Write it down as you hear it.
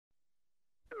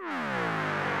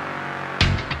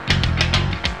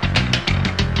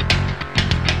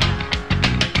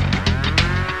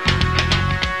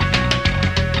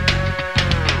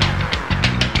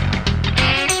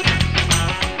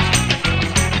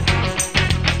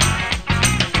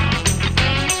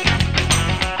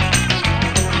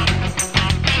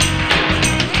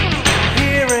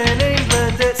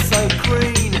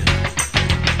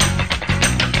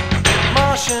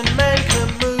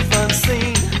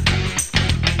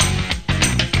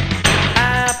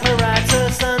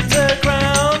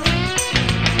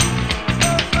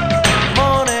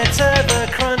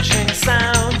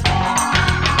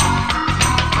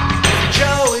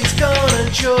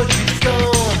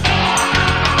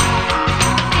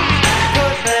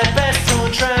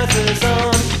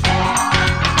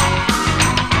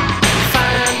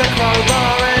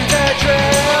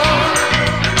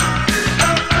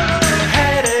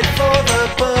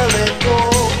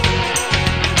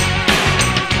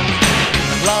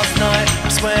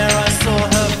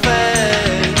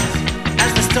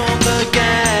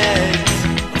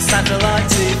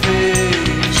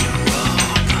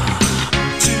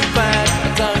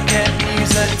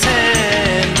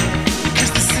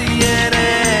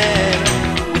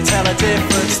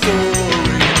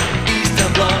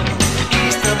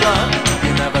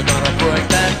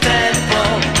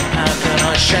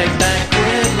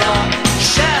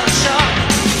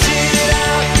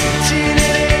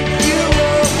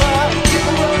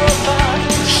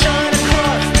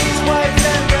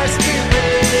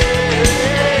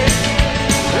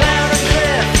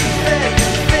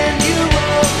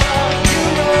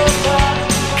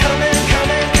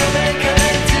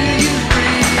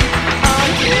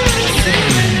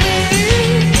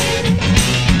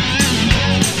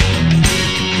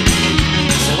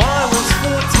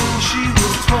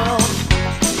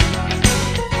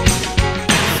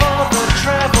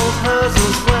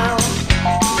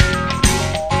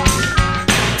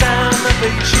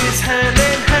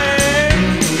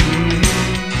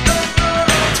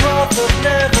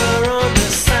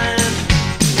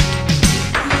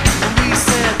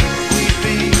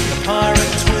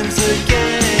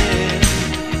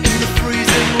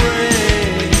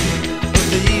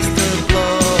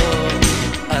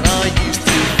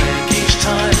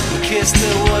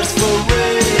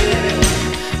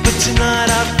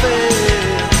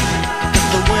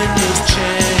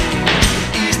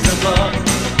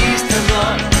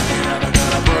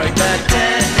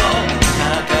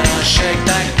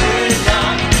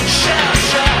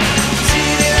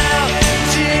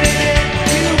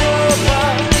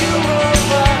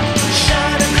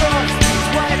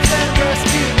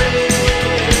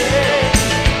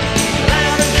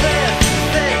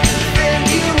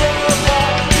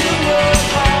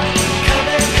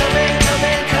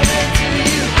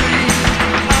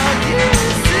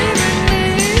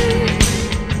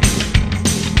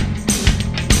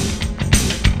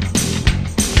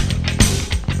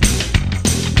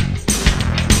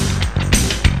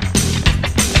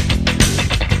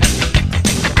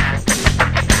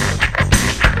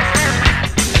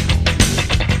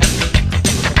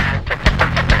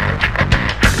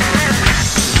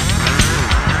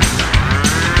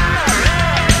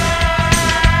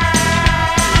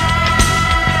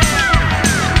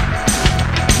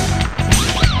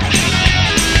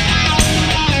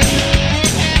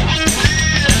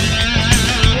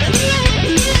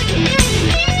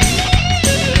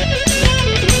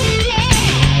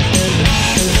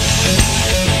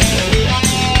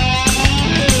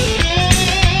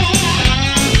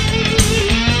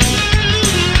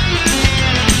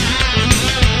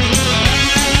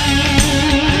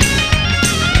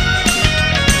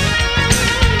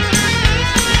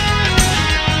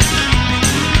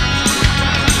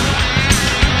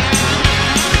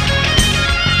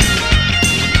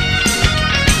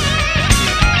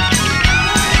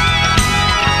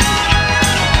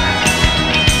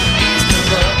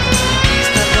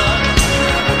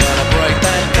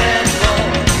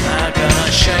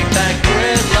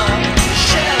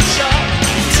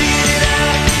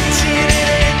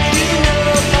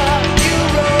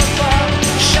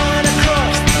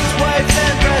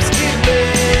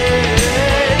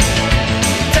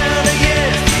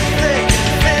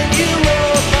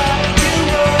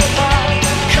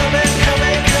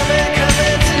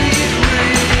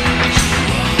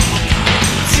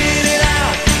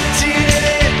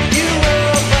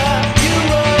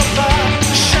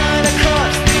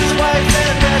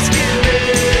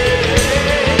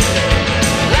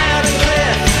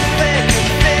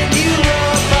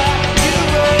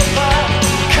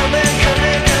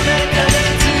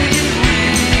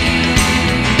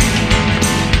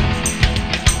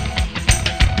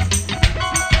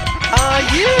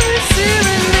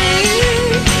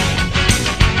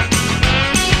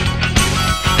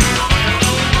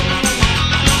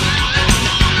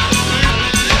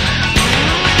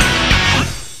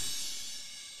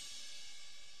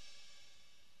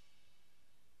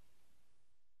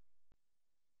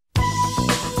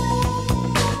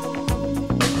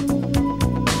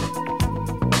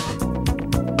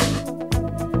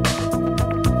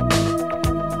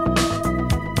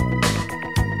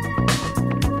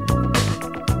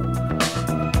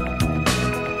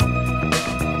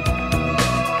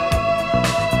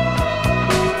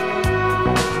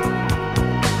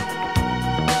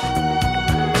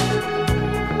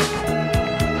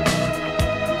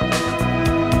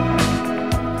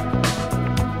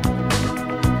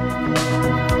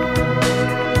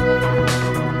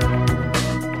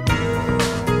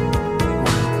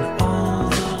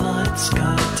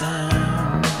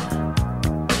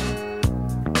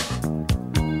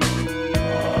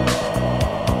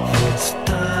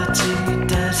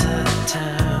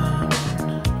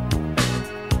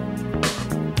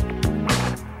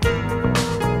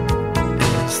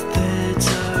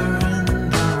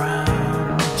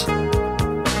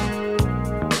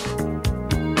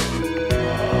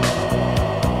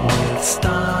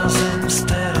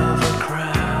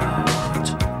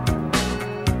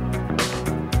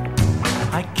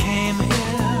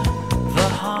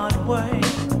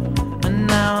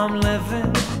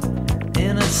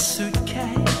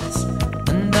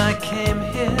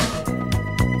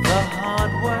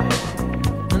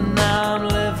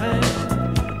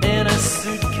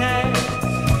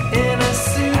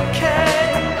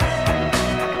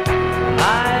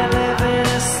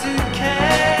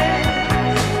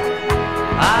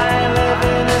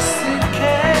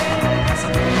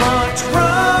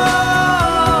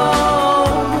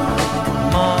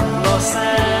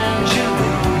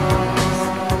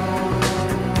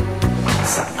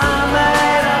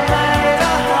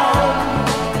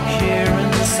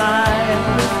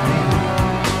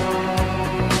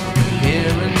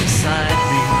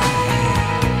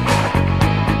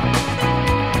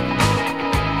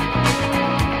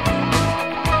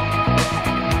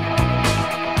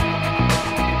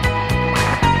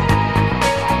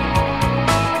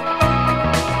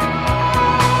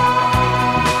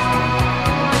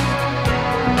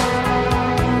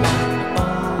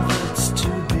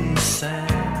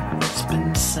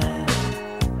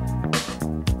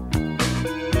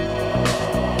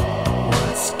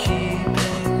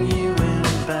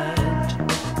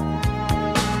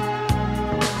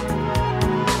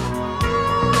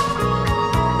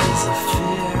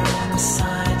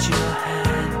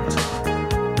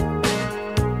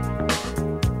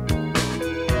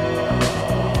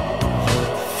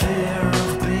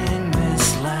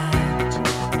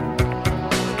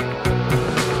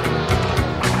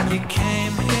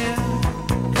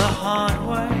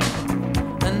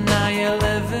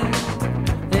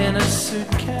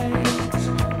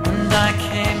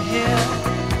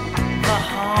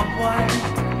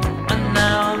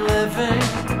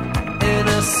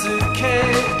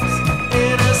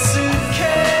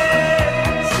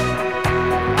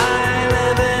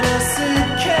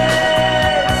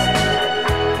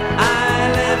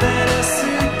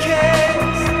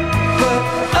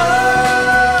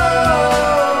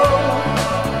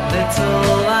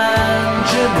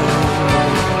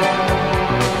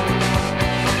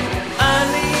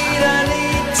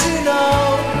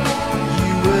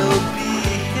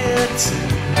to.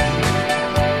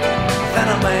 Then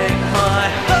I make my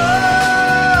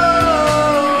home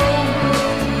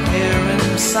here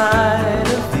inside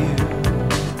of you,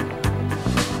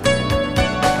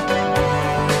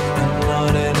 and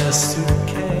not in a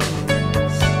suitcase.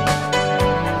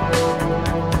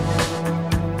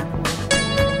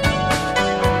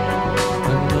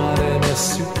 And not in a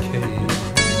suitcase.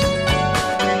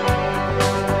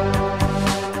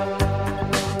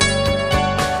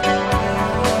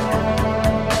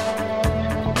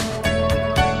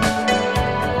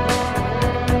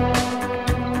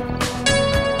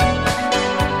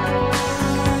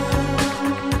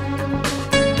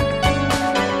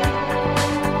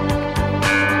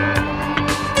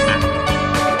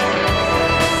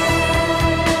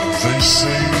 They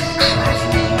say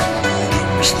travel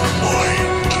broadens the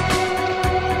mind.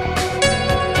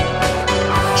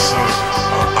 So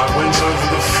I went over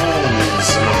the falls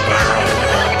in a barrel.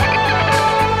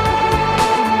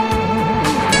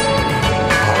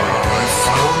 I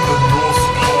found the North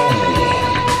Pole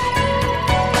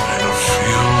in a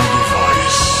field of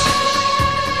ice.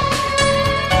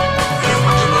 And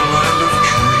in a land of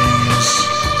trees,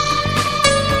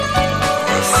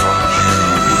 I found you.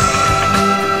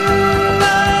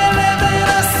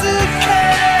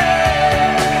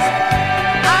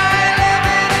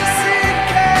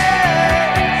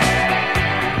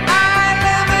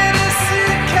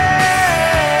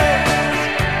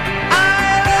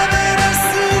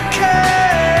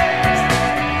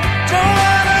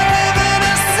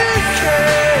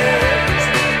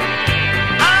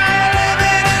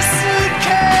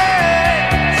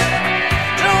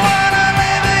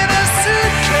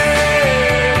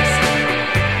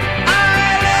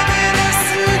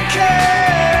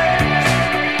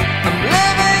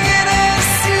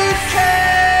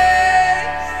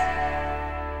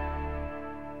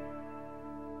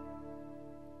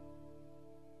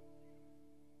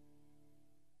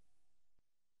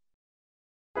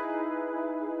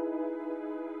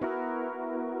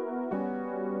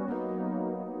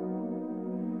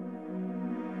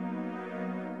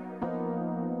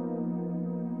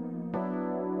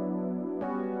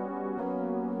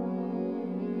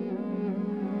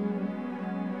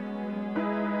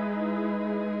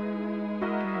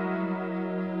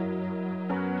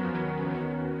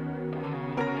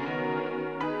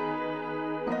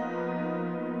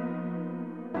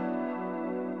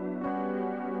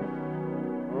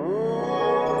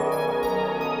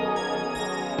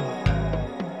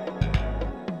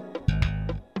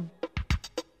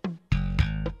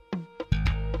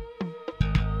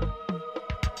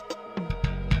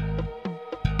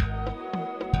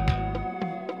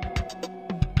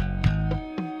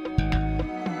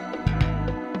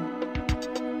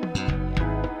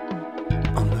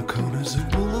 On the corners of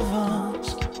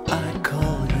boulevards, I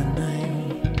call your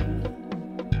name.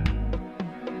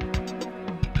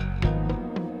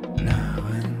 Now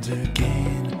and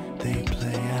again, they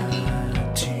play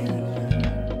our tune.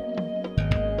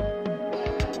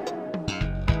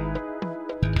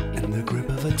 In the grip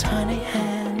of a tiny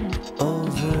hand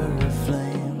over a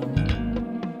flame,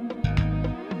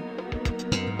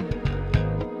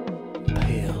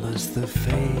 pale as the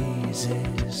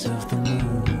phases of the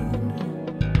moon.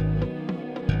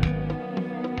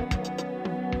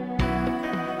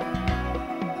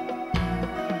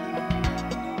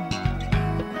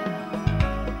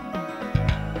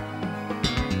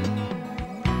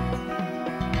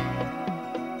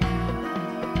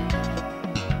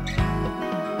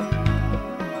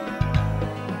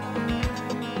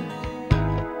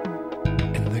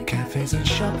 In the cafes and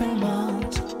shopping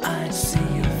malls, I see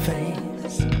your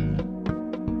face.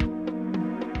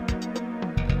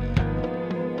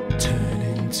 Turn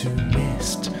into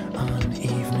mist on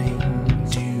evening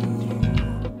dew.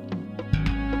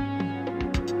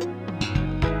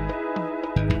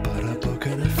 But a book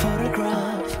and a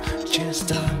photograph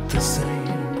just aren't the same.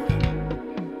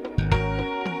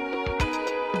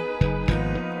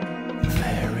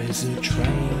 There is a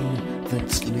train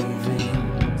that's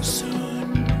leaving soon.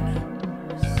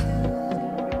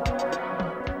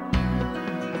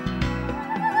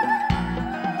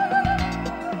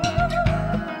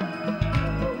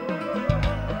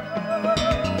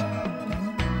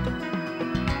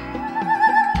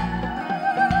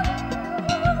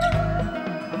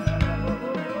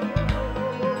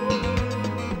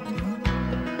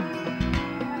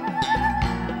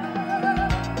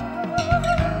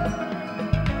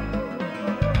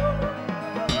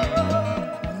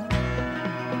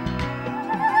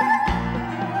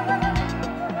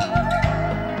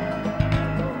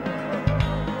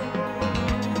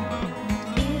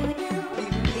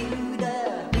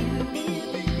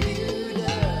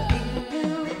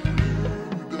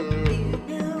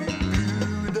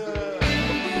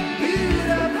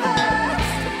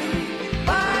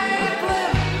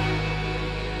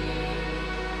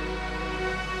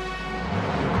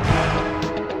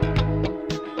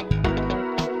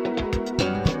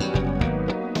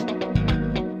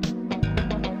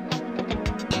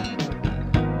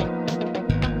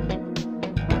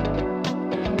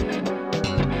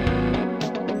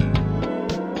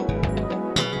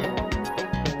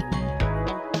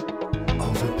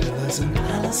 borders and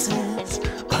palaces,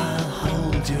 I'll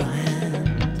hold your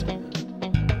hand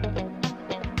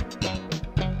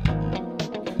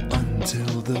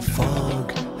until the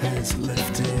fog has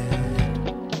lifted.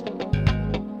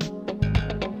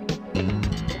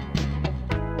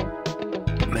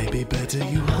 Maybe better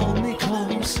you hold me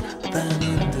close than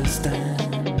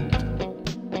understand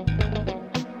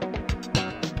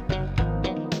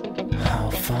how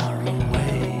far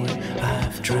away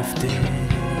I've drifted.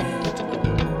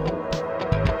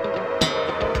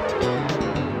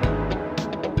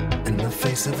 In the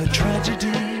face of a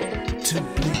tragedy too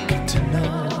bleak to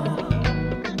know,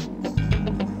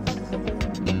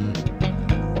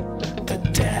 the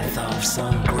death of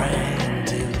some grand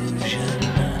illusion.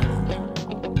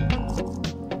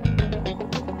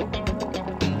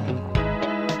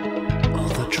 All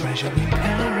the treasure we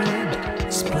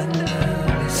carried,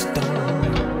 splendidly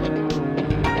stolen.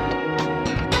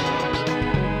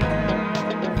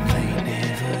 They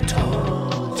never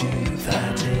told you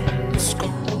that in school.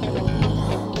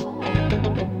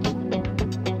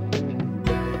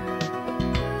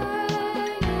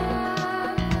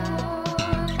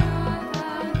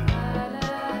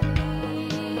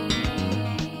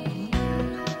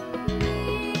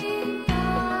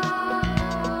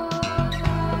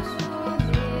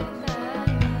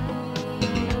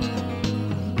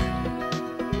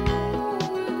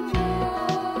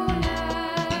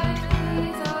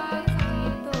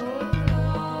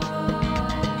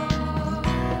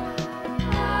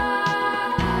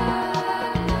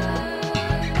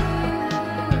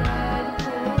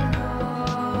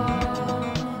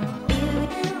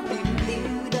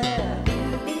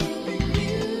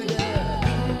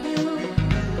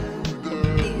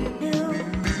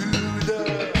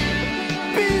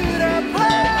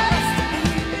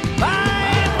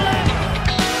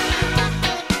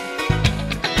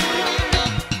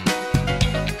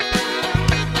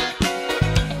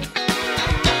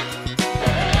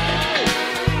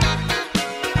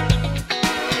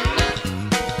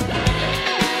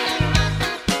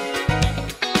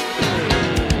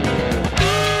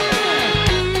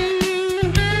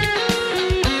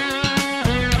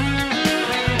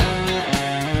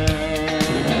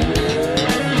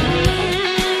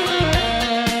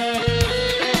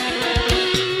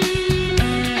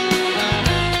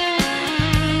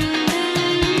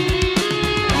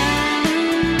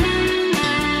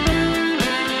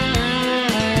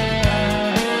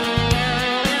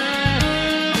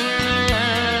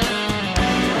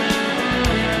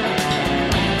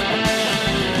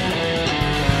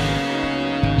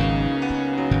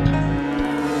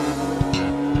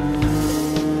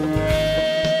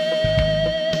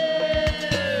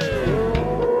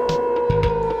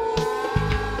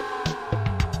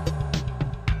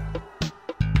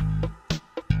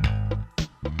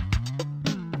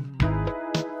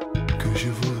 Je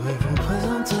voudrais vous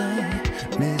présenter,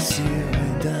 messieurs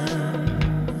et dames.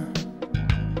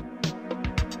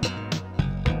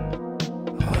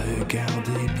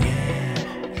 Regardez bien,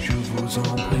 je vous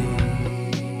en prie.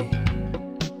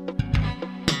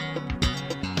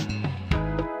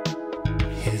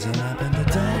 Here's a map and a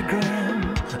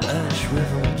diagram, a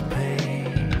shriveled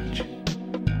page,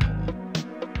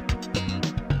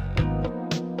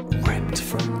 ripped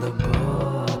from the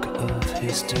book of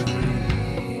history.